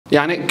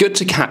Yanic, good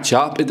to catch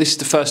up. This is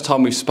the first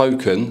time we've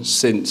spoken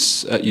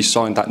since you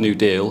signed that new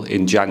deal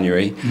in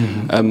January.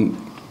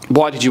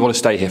 Why did you want to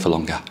stay here for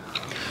longer?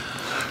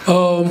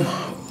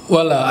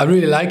 Well, I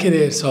really like it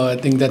here, so I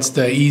think that's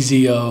the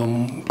easy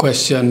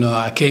question.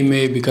 I came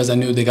here because I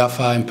knew the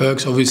gaffer and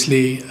Perks,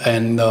 obviously,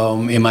 and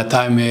in my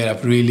time here,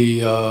 I've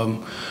really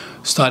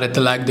started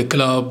to like the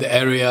club, the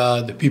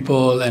area, the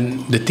people,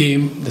 and the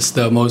team. That's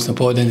the most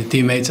important, the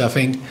teammates, I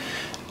think.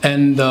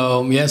 And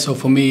yeah, so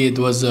for me, it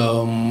was,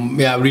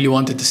 I really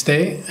wanted to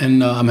stay,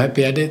 and I'm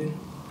happy I did.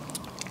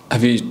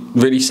 Have you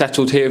really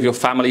settled here? Have your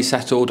family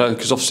settled?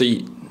 Because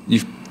obviously,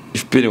 you've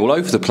been all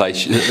over the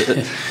place.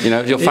 You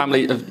know, your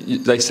family, are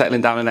they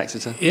settling down in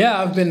Exeter?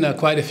 Yeah, I've been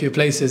quite a few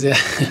places. Yeah,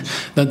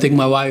 don't think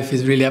my wife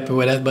is really happy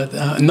with that,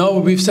 but no,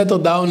 we've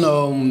settled down.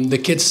 The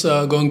kids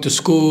are going to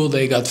school.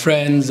 They got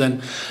friends,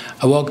 and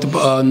I walked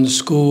on the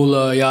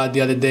school yard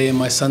the other day, and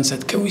my son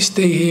said, "Can we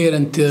stay here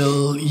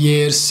until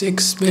year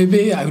 6,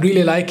 maybe?" I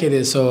really like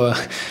it, so I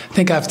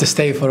think I have to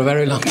stay for a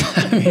very long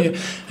time here,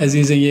 as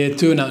he's in year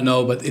 2 now.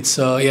 No, but it's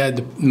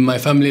my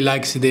family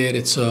likes it here.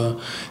 It's a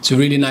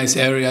really nice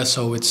area,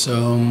 so it's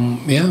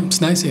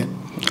it's nice here.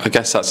 I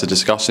guess that's a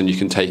discussion you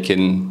can take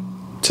in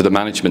to the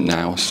management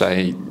now.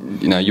 Say,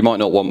 you know, you might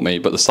not want me,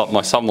 but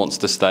my son wants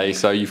to stay,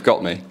 so you've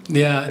got me.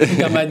 Yeah, I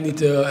think I might need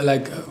to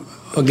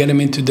get them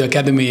into the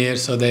academy here,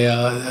 so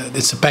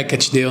it's a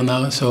package deal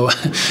now. So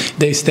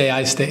they stay,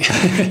 I stay.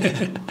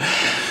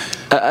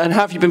 And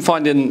how have you been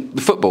finding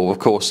the football? Of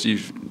course,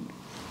 you've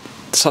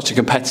such a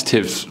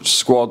competitive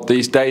squad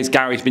these days.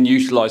 Gary's been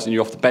utilising you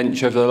off the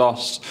bench over the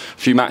last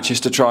few matches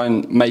to try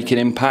and make an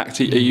impact.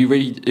 Are you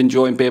really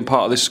enjoying being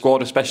part of this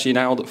squad, especially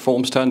now that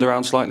form's turned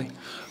around slightly?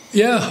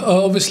 Yeah,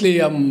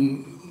 obviously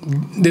I'm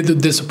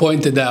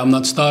disappointed that I'm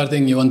not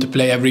starting. You want to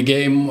play every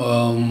game,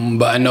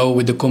 but I know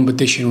with the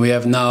competition we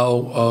have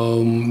now,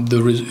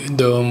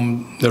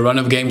 the run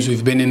of games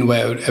we've been in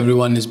where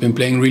everyone has been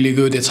playing really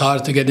good, it's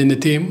hard to get in the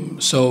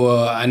team. So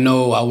I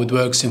know how it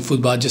works in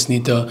football. I just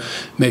need to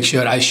make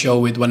sure I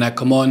show it when I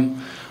come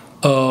on,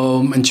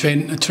 and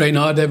train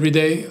hard every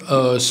day.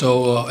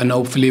 And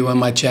hopefully when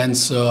my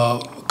chance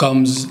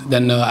comes,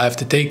 then I have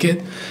to take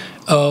it.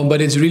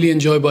 But it's really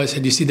enjoyable. I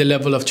said, you see the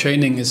level of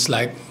training is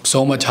like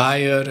so much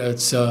higher.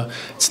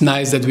 It's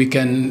nice that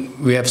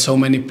we have so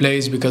many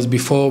plays, because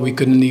before we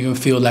couldn't even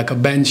feel like a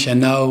bench,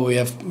 and now we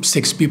have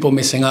 6 people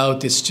missing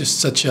out. It's just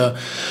such a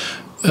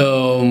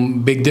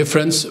big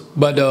difference.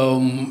 But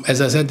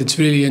as I said, it's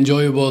really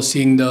enjoyable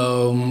seeing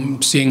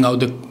how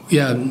the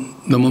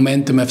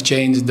momentum have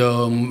changed,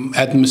 the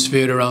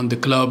atmosphere around the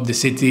club, the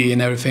city,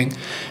 and everything.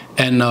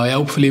 And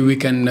hopefully we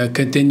can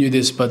continue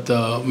this, but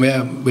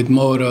with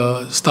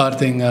more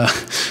starting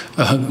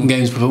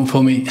games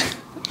for me.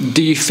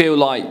 Do you feel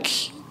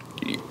like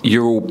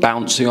you're all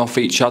bouncing off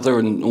each other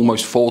and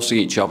almost forcing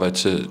each other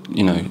to,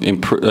 you know,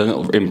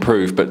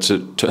 improve, but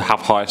to have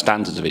higher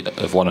standards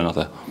of one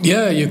another?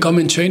 Yeah, you come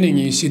in training,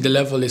 you see the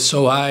level is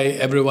so high.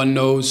 Everyone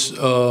knows.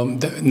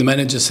 The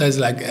manager says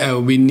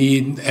we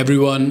need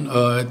everyone.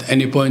 At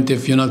any point,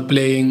 if you're not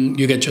playing,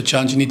 you get your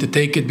chance. You need to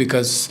take it,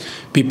 because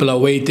people are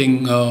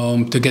waiting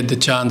to get the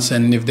chance,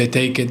 and if they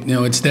take it, you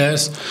know, it's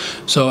theirs.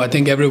 So I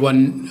think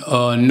everyone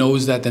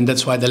knows that, and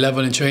that's why the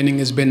level in training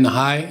has been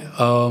high.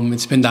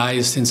 It's been the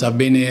highest since I've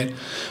been here,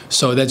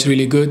 so that's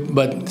really good.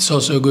 But it's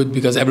also good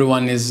because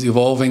everyone is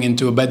evolving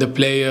into a better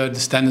player. The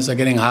standards are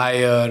getting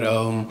higher,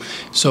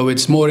 so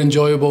it's more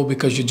enjoyable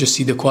because you just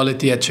see the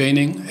quality at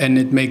training, and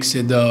it makes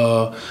it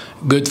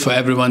good for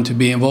everyone to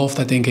be involved,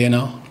 I think, you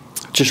know.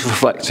 Just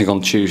reflecting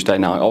on Tuesday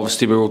now,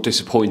 obviously we're all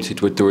disappointed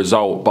with the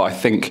result, but I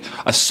think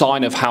a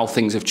sign of how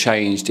things have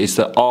changed is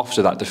that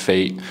after that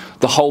defeat,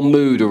 the whole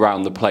mood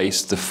around the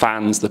place, the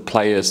fans, the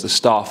players, the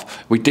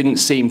staff, we didn't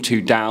seem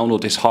too down or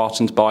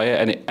disheartened by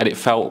it, and it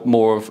felt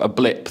more of a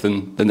blip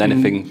than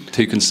anything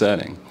too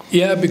concerning.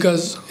 Yeah,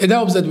 because it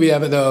helps that we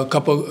have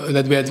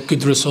had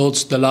good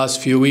results the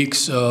last few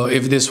weeks.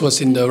 If this was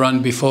in the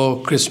run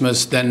before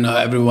Christmas, then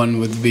everyone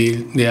would be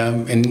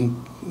in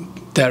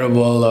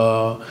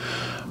terrible.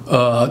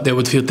 They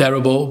would feel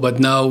terrible, but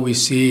now we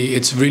see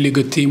it's a really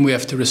good team. We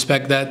have to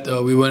respect that.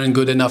 We weren't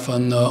good enough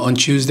on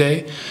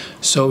Tuesday,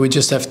 so we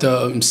just have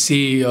to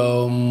see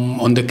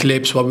on the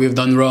clips what we've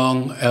done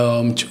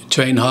wrong,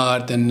 train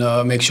hard, and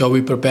make sure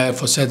we prepare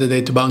for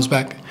Saturday to bounce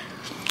back.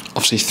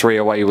 Obviously 3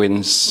 away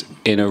wins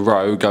in a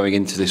row going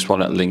into this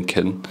one at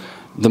Lincoln.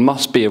 There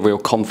must be a real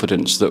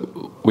confidence that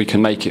we can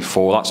make it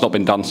 4. That's not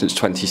been done since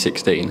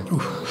 2016.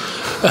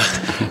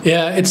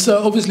 Yeah, it's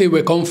obviously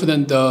we're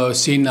confident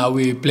seeing how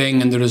we're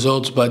playing and the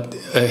results, but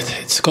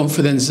it's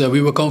confidence.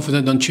 We were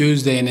confident on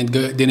Tuesday and it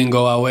didn't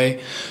go our way.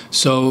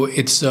 So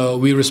it's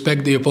we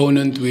respect the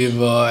opponent. We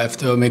have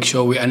to make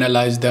sure we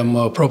analyze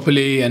them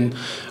properly and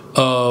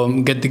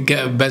get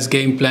the best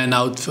game plan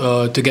out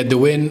to get the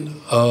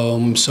win.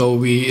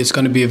 It's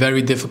going to be a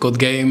very difficult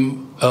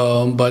game.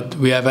 But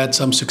we have had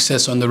some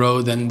success on the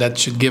road, and that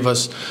should give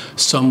us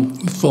some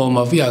form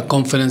of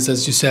confidence,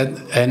 as you said,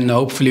 and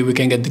hopefully we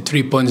can get the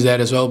 3 points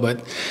there as well.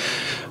 But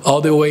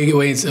all the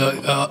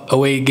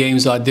away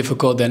games are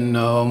difficult,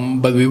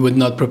 and but we would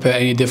not prepare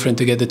any different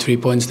to get the 3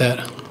 points there.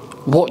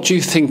 What do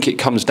you think it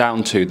comes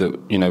down to that,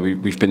 you know,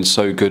 we've been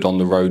so good on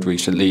the road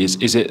recently?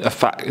 Is it a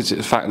fact? Is it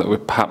the fact that we're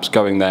perhaps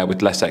going there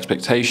with less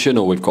expectation,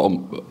 or we've got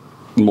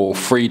more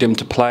freedom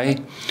to play?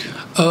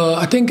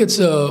 I think it's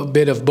a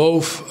bit of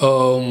both.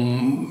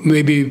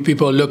 Maybe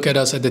people look at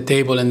us at the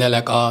table and they're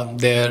like,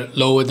 they're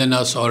lower than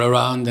us or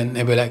around, and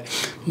they'll be like,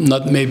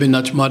 not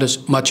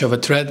much of a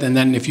threat. And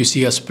then if you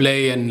see us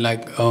play and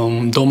like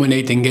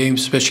dominating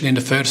games, especially in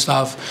the first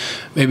half,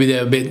 maybe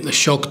they're a bit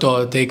shocked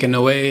or taken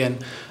away.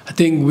 And I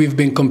think we've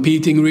been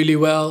competing really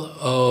well.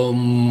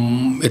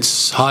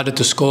 It's harder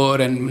to score,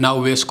 and now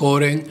we're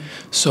scoring.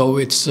 So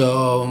it's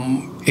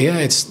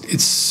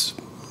it's.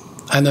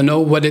 I don't know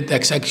what it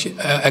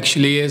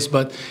actually is,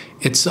 but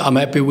I'm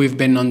happy we've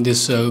been on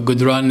this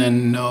good run,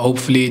 and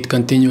hopefully it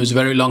continues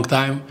very long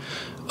time.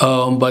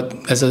 But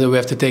as I said, we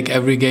have to take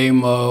every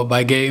game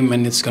by game,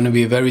 and it's going to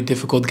be a very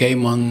difficult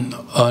game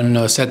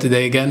on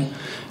Saturday again.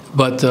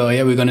 But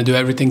yeah, we're going to do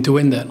everything to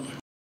win that.